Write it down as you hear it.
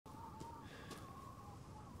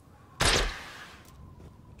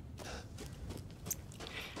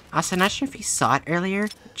Also, not sure if you saw it earlier,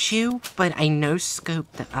 Chew, but I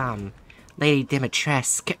no-scoped, Lady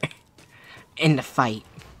Dimitrescu in the fight.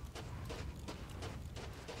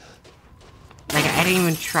 Like, I didn't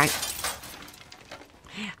even try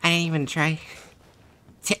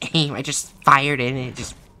to aim. I just fired it and it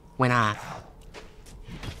just went off.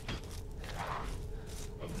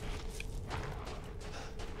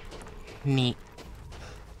 Neat.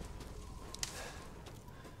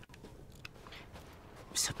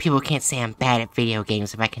 So people can't say I'm bad at video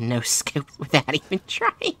games if I can no-scope without even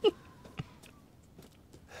trying.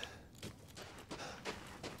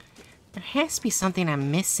 There has to be something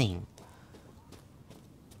I'm missing.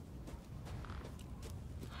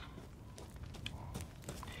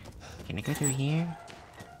 Can I go through here?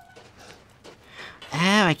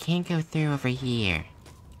 Oh, I can't go through over here.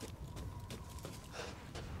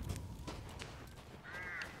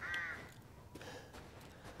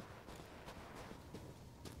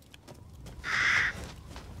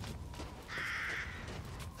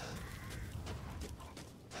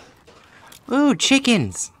 Ooh,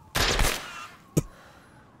 chickens!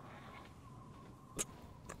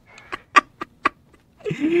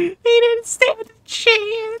 They didn't stand a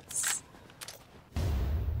chance!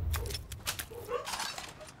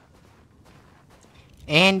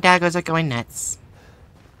 And doggos are going nuts.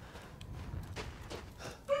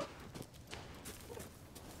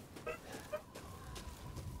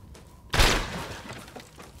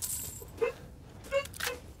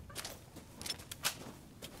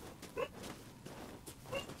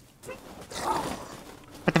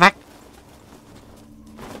 What the fuck?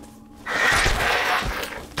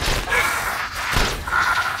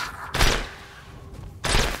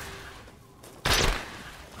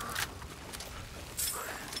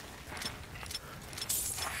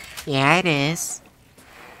 Yeah, it is.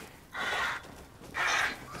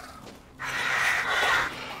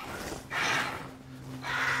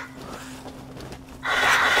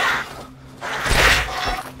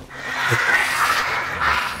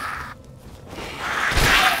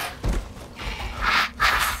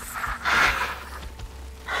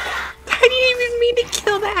 I didn't even mean to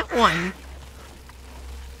kill that one.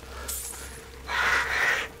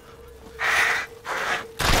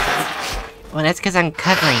 Well, that's because I'm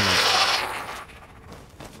covering it.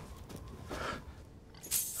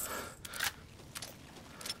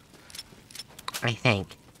 I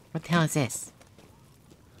think. What the hell is this?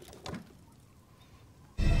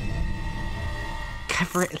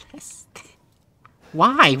 Cover it list.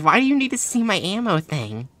 Why? Why do you need to see my ammo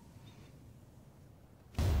thing?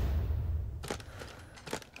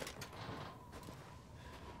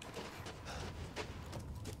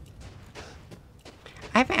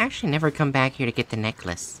 I've actually never come back here to get the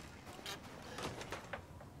necklace.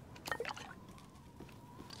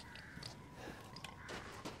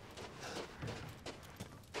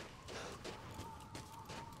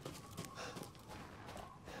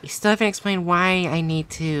 You still haven't explained why I need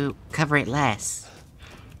to cover it less.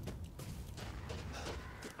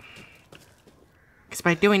 Because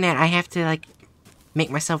by doing that, I have to, like,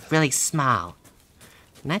 make myself really small.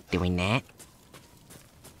 I'm not doing that.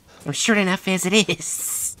 I'm short enough as it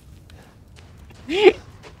is.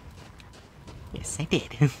 Yes, I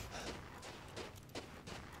did.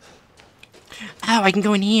 Oh, I can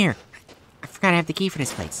go in here. I forgot I have the key for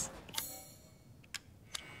this place.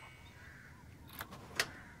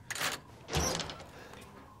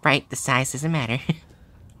 Right, the size doesn't matter.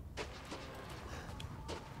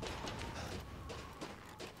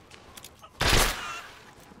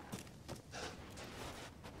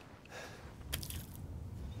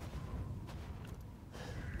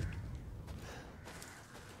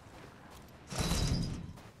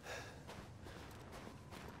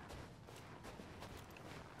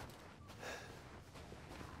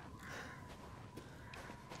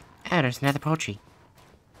 Oh, there's another poultry.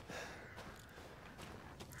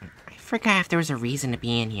 I forgot if there was a reason to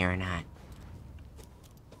be in here or not.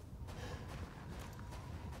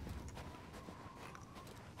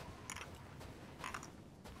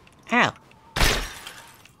 Oh.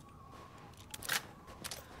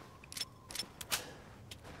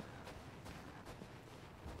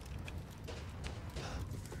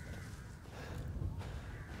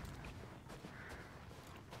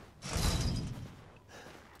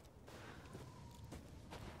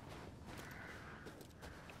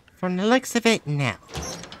 From the looks of it, no.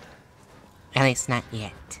 At least not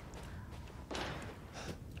yet.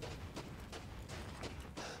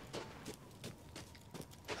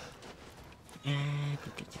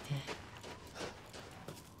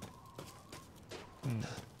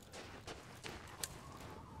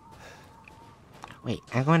 Wait,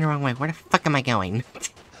 I'm going the wrong way. Where the fuck am I going?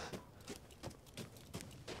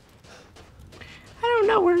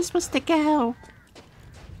 supposed to go?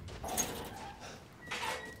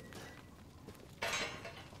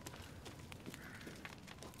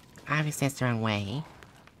 Obviously, that's the wrong way.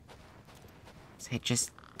 So I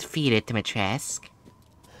just defeated Dimitrescu.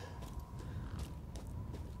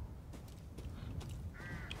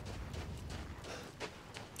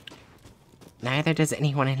 Neither does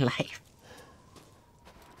anyone in life.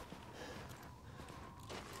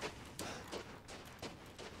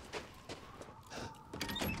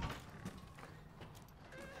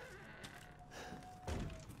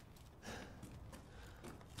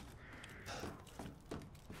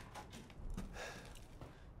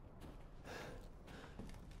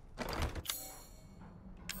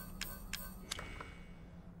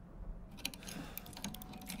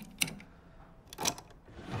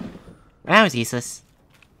 That was useless.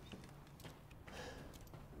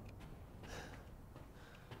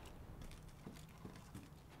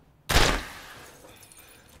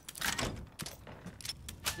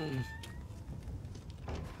 Did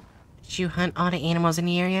you hunt all the animals in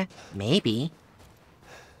the area? Maybe.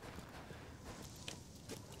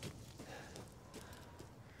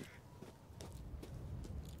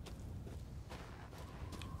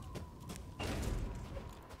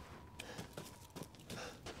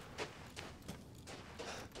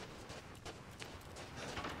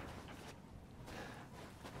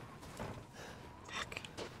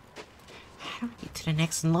 How do I get to the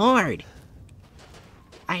next lord?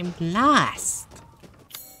 I'm lost.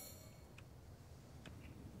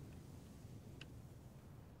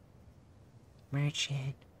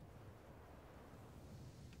 Merchant.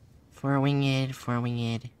 Four-winged,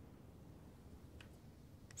 four-winged.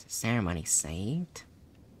 Is the ceremony saved?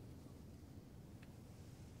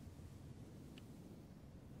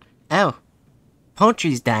 Oh.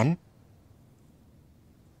 Poultry's done.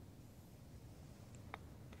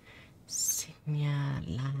 Signia,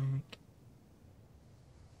 lag.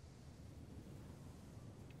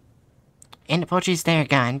 And the poultry's there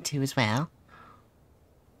gone too as well.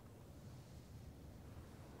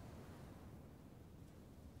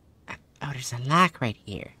 Oh, there's a lock right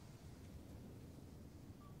here.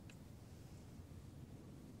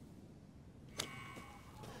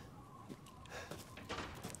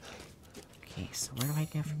 Okay, so where do I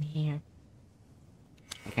go from here?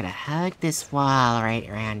 I gotta hug this wall right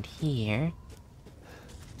around here.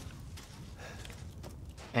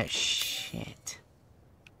 Oh, shit.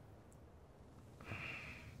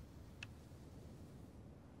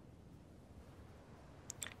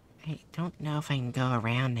 I don't know if I can go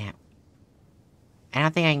around that. I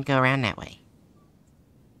don't think I can go around that way.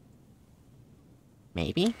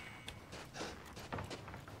 Maybe?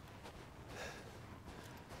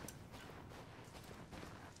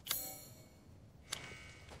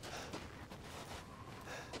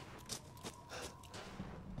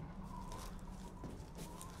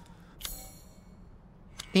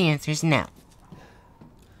 The answer is no.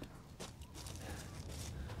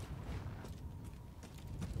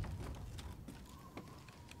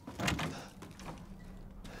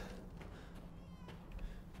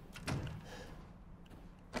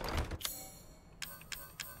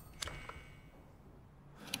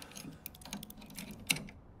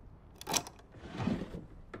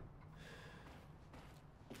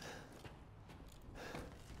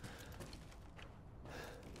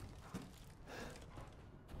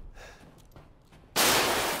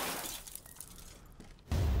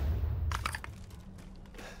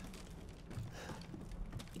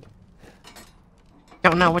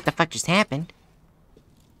 Don't know what the fuck just happened.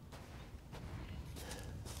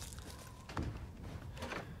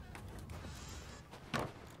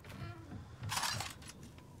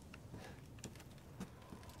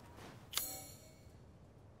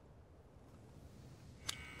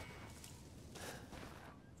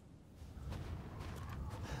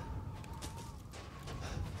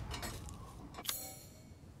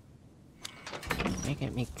 I think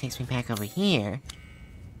it takes me back over here.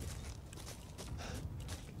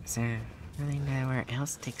 So, really nowhere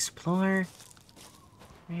else to explore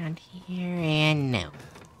around here, and no.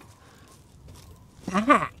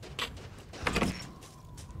 Aha!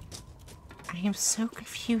 I am so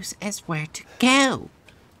confused as where to go.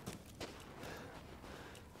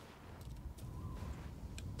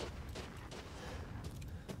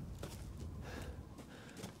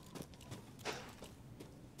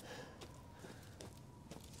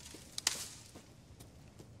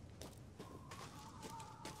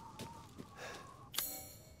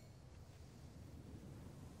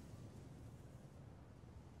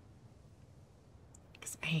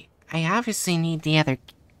 I obviously need the other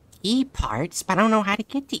key parts, but I don't know how to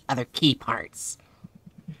get the other key parts.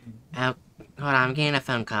 Oh, Hold on, I'm getting a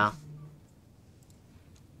phone call.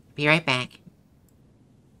 Be right back.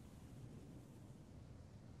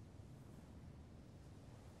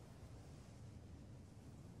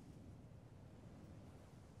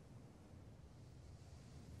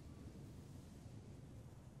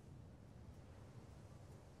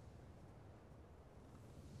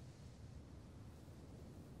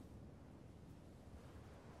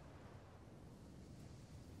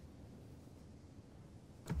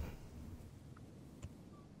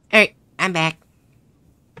 Alright, I'm back.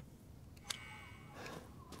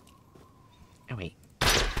 Oh, wait.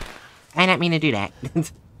 I didn't mean to do that.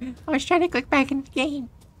 I was trying to click back into the game.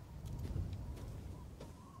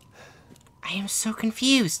 I am so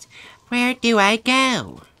confused. Where do I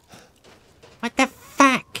go? What the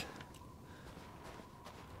fuck?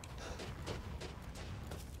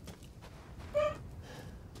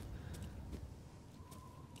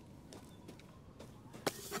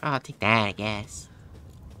 I'll take that, I guess.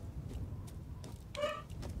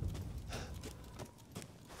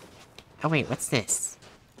 Oh wait, what's this?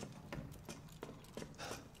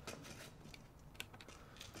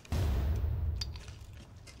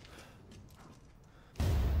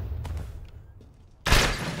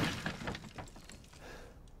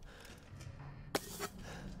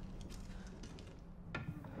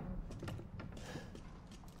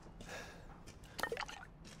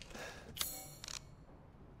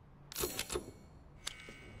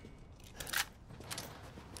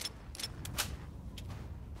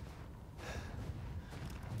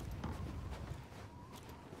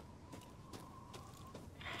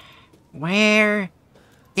 Where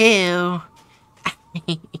do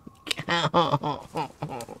I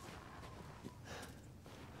go?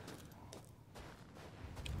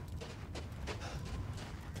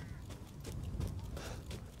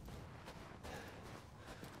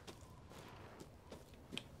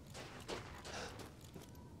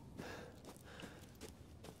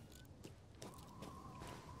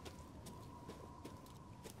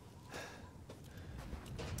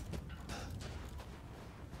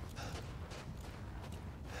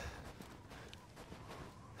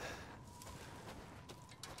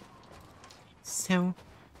 So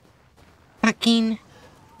fucking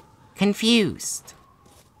confused.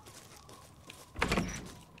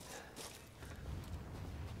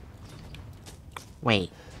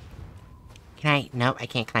 Wait. Can I? Nope, I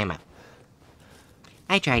can't climb up.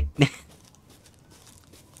 I tried.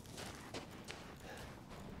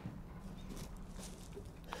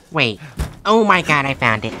 Wait. Oh my god, I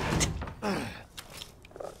found it. I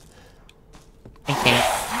think.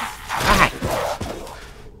 Oh, hi.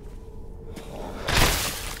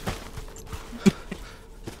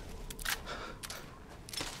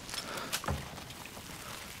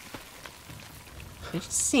 It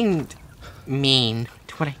just seemed mean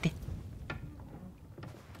to what I did.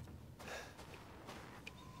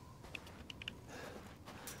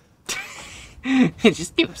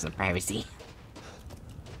 Just give him some privacy.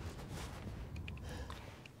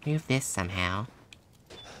 Move this somehow.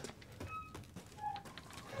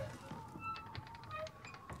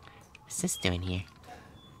 What's this doing here?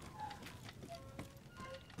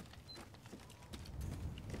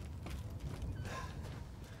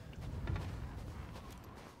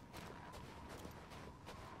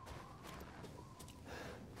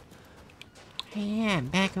 Yeah, I'm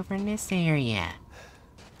back over in this area.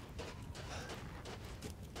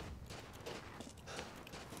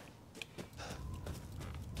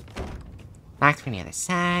 Locked from the other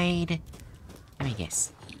side. Let me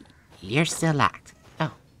guess. You're still locked.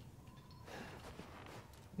 Oh.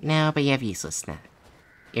 No, but you have useless now.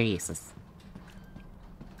 You're useless.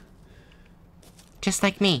 Just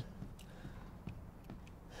like me.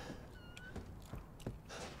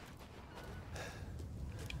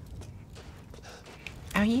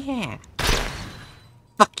 Oh yeah.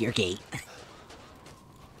 Fuck your gate.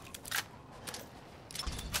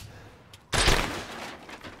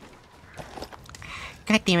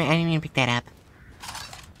 God damn it, I didn't even pick that up.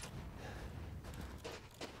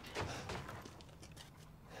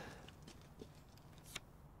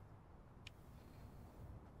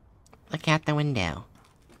 Look out the window.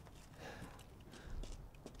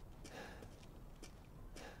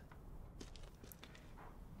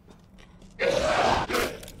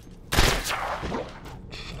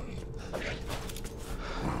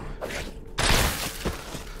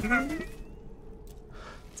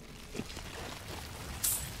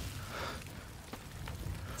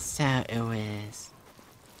 So it was...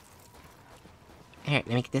 Alright,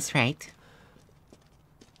 let me get this right.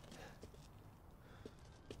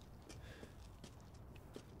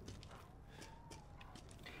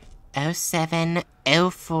 Oh 07,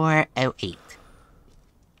 04, 08.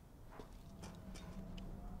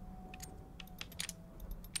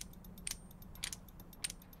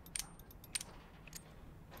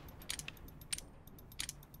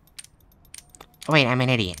 Oh, wait, I'm an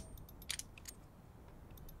idiot.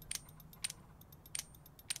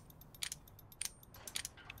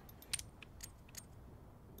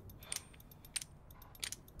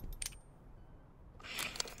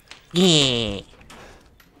 Yeah.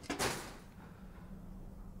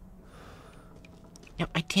 No,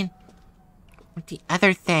 I didn't. With the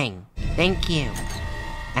other thing. Thank you.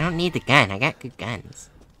 I don't need the gun. I got good guns.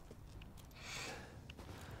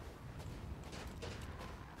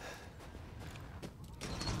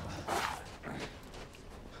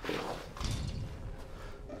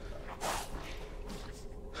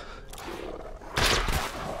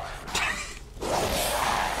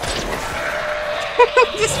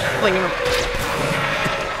 Just fling him.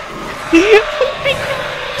 Oh my God.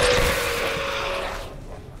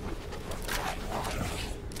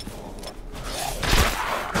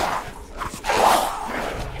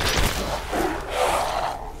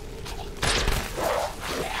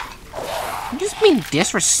 I'm just being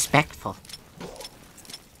disrespectful.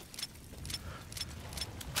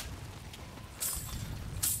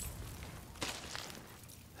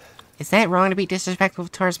 Is that wrong to be disrespectful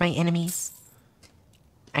towards my enemies?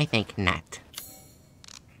 I think not.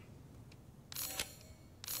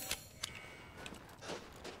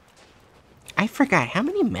 I forgot, how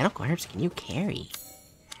many medical herbs can you carry?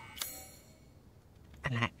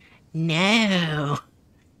 No!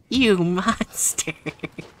 You monster!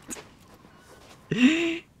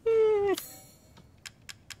 I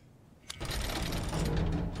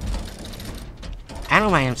don't know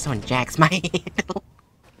why if someone jacks my handle.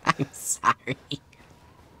 I'm sorry.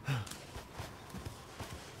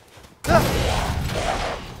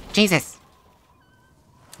 Jesus!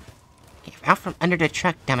 Get out from under the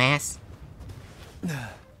truck, dumbass.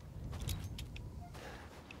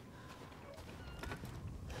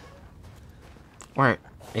 Or,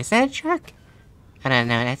 is that a truck? I don't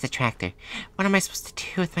know, that's a tractor. What am I supposed to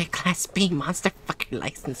do with my Class B monster fucking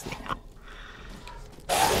license now?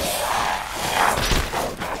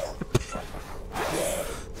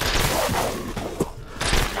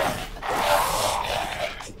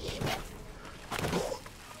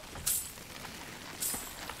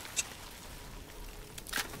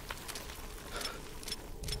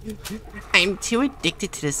 I'm too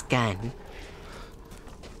addicted to this gun.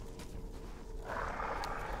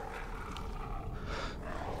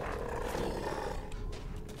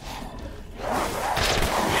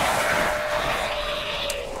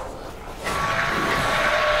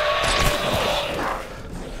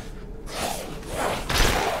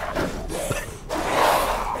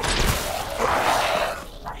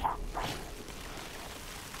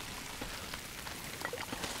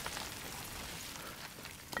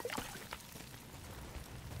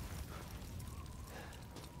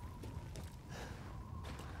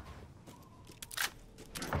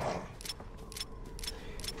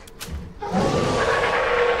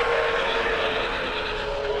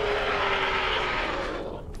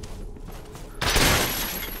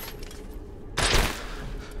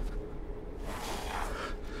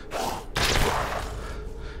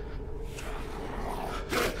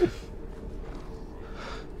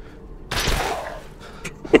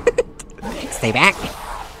 Stay back.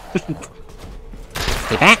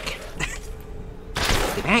 Stay back.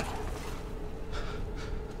 Stay back.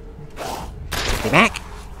 Stay back.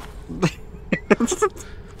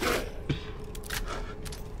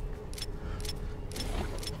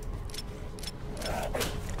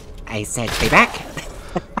 I said stay back.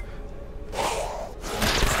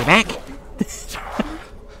 Stay back. Stay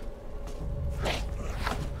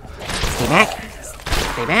back.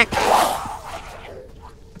 Stay back.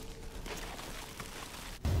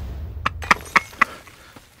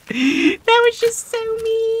 That was just so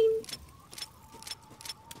mean.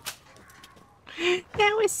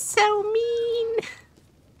 That was so mean.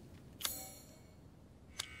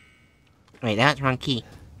 Wait, that was the wrong key.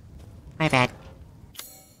 My bad.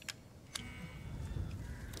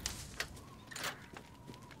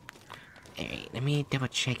 Alright, let me double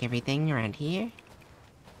check everything around here.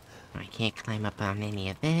 I can't climb up on any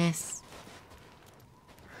of this.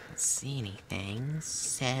 Don't see anything,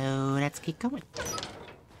 so let's keep going.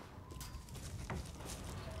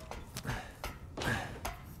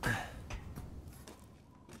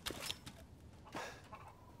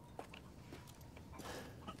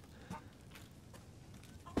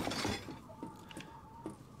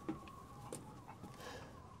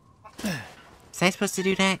 Was I supposed to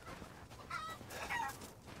do that?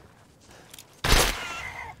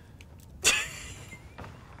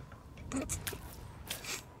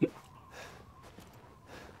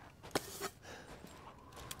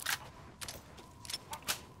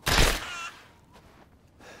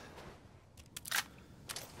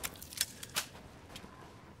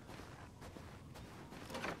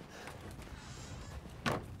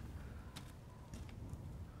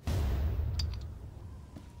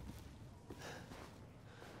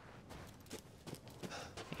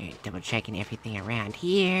 Alright, double checking everything around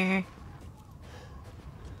here.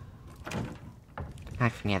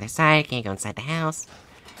 Not from the other side, can't go inside the house.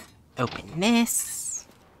 Open this.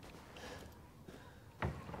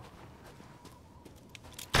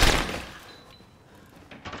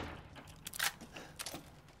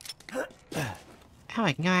 Oh,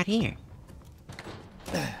 I can go out here.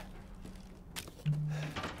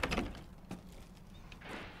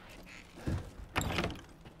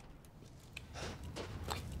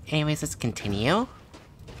 Anyways, let's continue.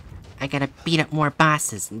 I gotta beat up more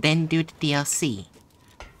bosses, and then do the DLC.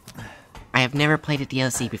 I have never played a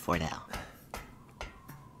DLC before, though.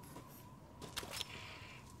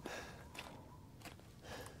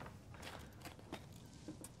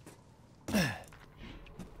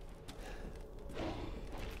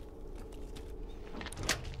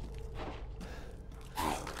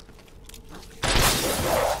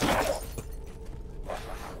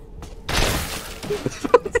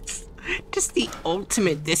 Just the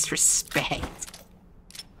ultimate disrespect.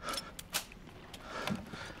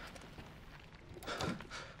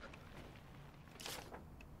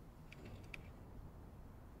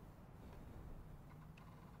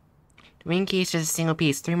 The ring key is just a single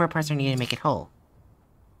piece. 3 more parts are needed to make it whole.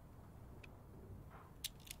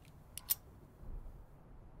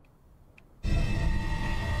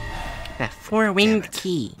 A 4-winged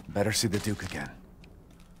key. Better see the Duke again.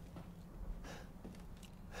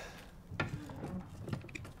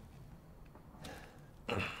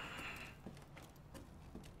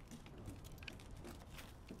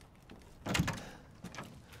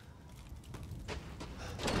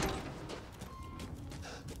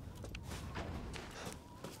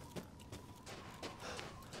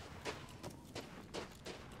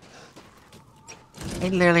 I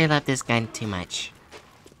literally love this gun too much.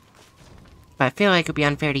 But I feel like it would be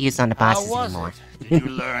unfair to use on the bosses anymore. Did you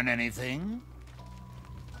learn anything?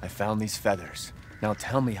 I found these feathers. Now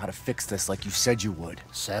tell me how to fix this like you said you would.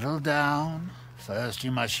 Settle down. First,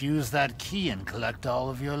 you must use that key and collect all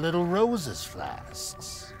of your little roses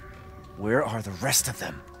flasks. Where are the rest of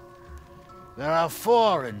them? There are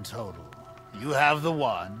 4 in total. You have the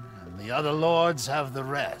one, and the other lords have the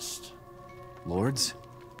rest. Lords?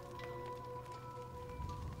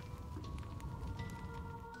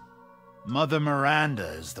 Mother Miranda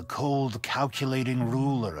is the cold, calculating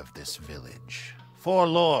ruler of this village. 4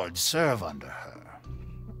 lords serve under her.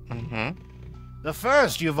 Mm-hmm. The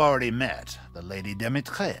first you've already met, the Lady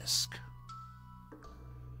Dimitrescu.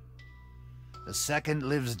 The second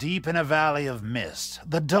lives deep in a valley of mist,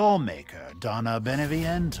 the doll-maker, Donna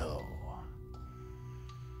Beneviento.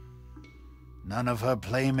 None of her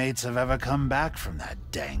playmates have ever come back from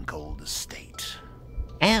that dank old estate.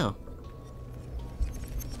 Oh.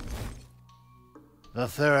 The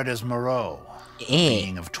third is Moreau, a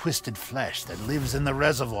being of twisted flesh that lives in the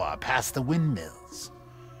reservoir past the windmills.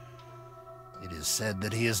 It is said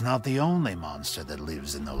that he is not the only monster that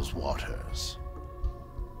lives in those waters.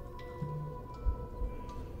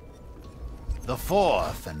 The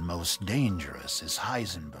fourth and most dangerous is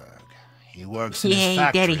Heisenberg. He works in his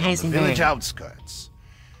factory Daddy on the Heisenberg. village outskirts.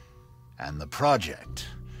 And the project.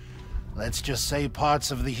 Let's just say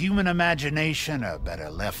parts of the human imagination are better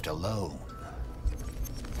left alone.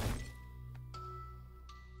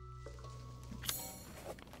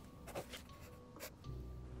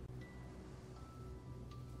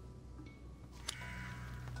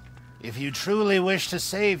 If you truly wish to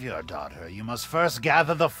save your daughter, you must first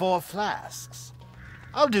gather the 4 flasks.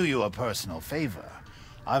 I'll do you a personal favor.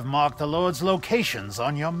 I've marked the Lord's locations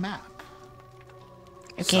on your map.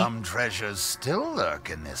 Okay. Some treasures still lurk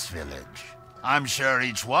in this village. I'm sure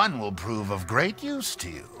each one will prove of great use to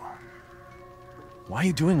you. Why are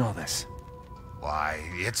you doing all this? Why,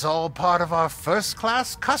 it's all part of our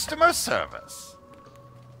first-class customer service.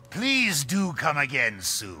 Please do come again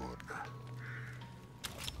soon.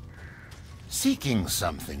 Seeking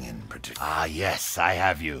something in particular? Ah, yes, I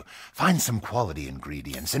have you. Find some quality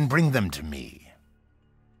ingredients and bring them to me.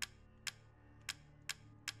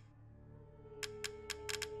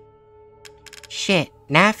 Shit.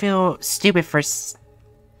 Now I feel stupid for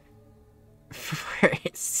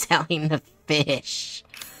selling the fish.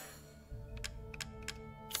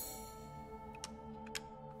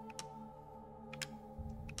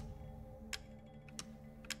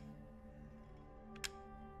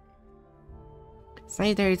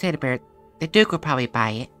 Sunny Dirty Teddy Bear. The Duke will probably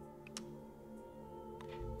buy it.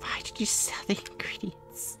 Why did you sell the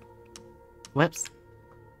ingredients? Whoops.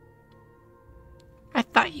 I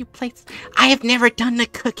thought you placed. I have never done the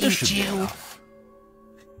cooking, This should be Jew. enough.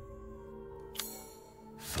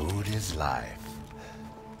 Food is life.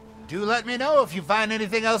 Do let me know if you find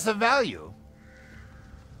anything else of value.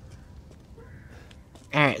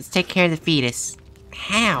 Alright, let's take care of the fetus.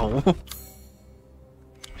 How?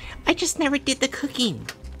 I just never did the cooking.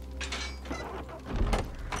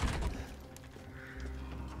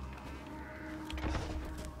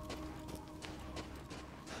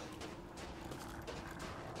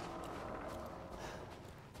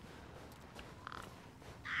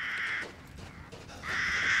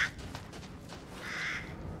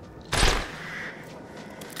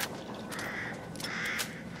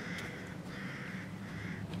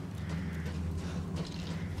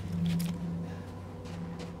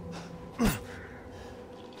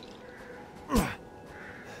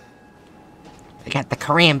 I got the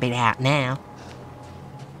karambit out now.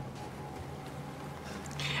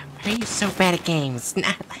 Why are you so bad at games?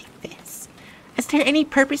 Not like this. Is there any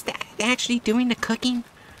purpose to actually doing the cooking?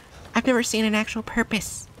 I've never seen an actual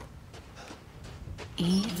purpose.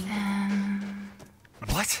 Ethan.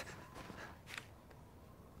 What?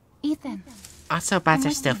 Ethan. Also, bots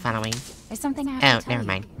are still following. There's something I have to tell never you.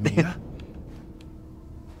 mind. Mia?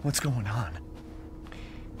 What's going on?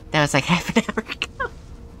 That was like half an hour ago.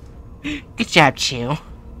 Good job, Chew.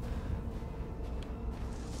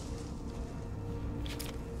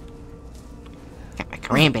 Got my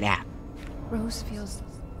karambit out. Rose feels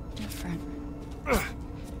different.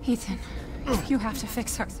 Ethan, you have to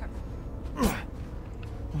fix her.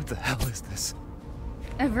 What the hell is this?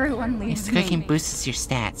 Everyone leaves This cooking boosts your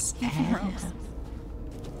stats. Even Rose.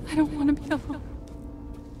 I don't want to be alone.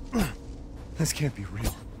 This can't be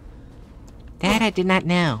real. That I did not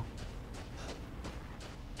know.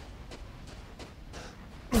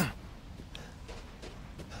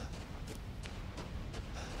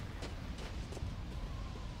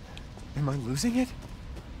 Am I losing it?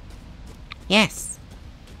 Yes.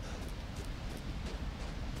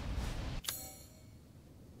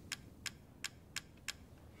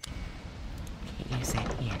 Can't use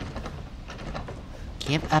that here.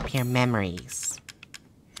 Give up your memories.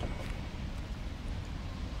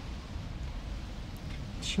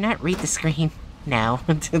 Did you not read the screen? No.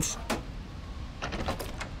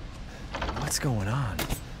 What's going on?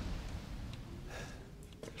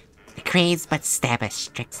 The craze but stab us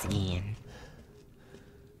strikes again.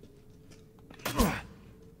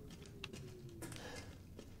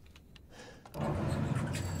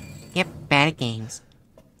 Yep, bad at games.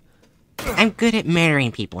 I'm good at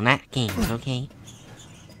murdering people, not games, okay?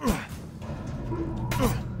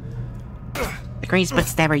 The craze but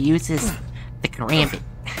stabber uses the karambit.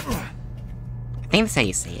 I think that's how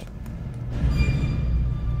you say it.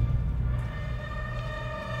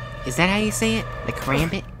 Is that how you say it? The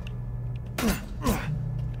karambit?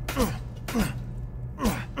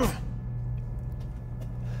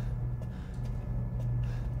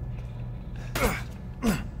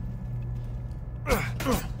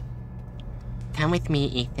 Come with me,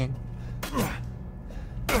 Ethan.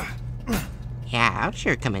 Yeah, I'll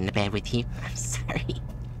sure come into bed with you. I'm sorry.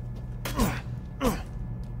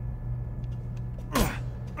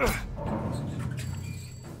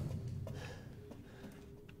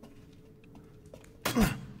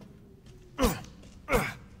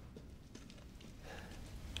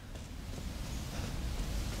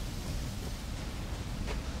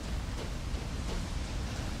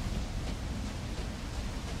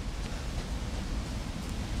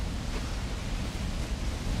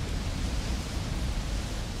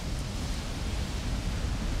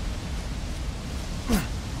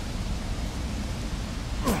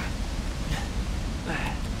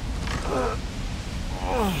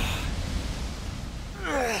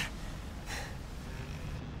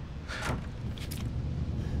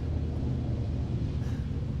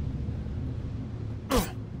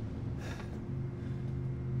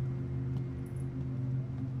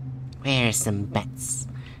 Where's some butts?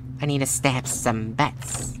 I need to stab some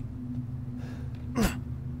butts.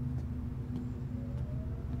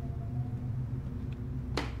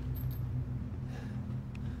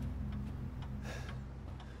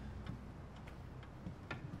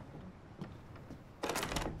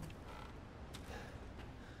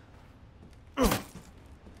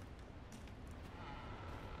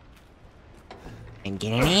 I'm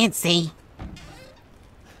getting antsy.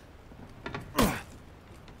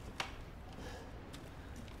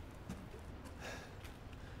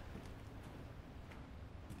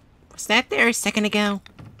 Was that there a second ago?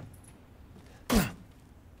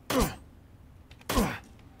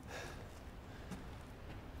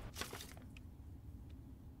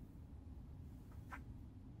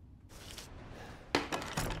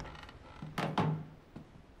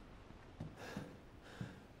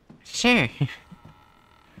 Sure.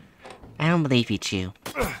 I don't believe you, Chew.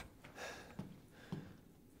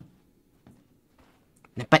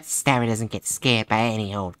 The butt stabber doesn't get scared by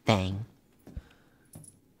any old thing.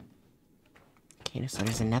 Okay, so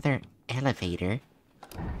there's another elevator.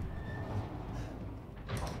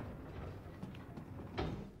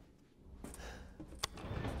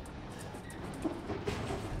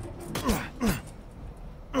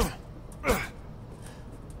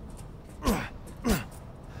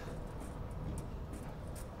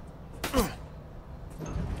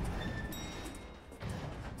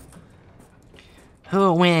 Who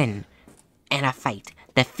will win in a fight?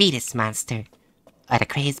 The fetus monster or the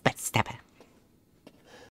crazed butt stabber?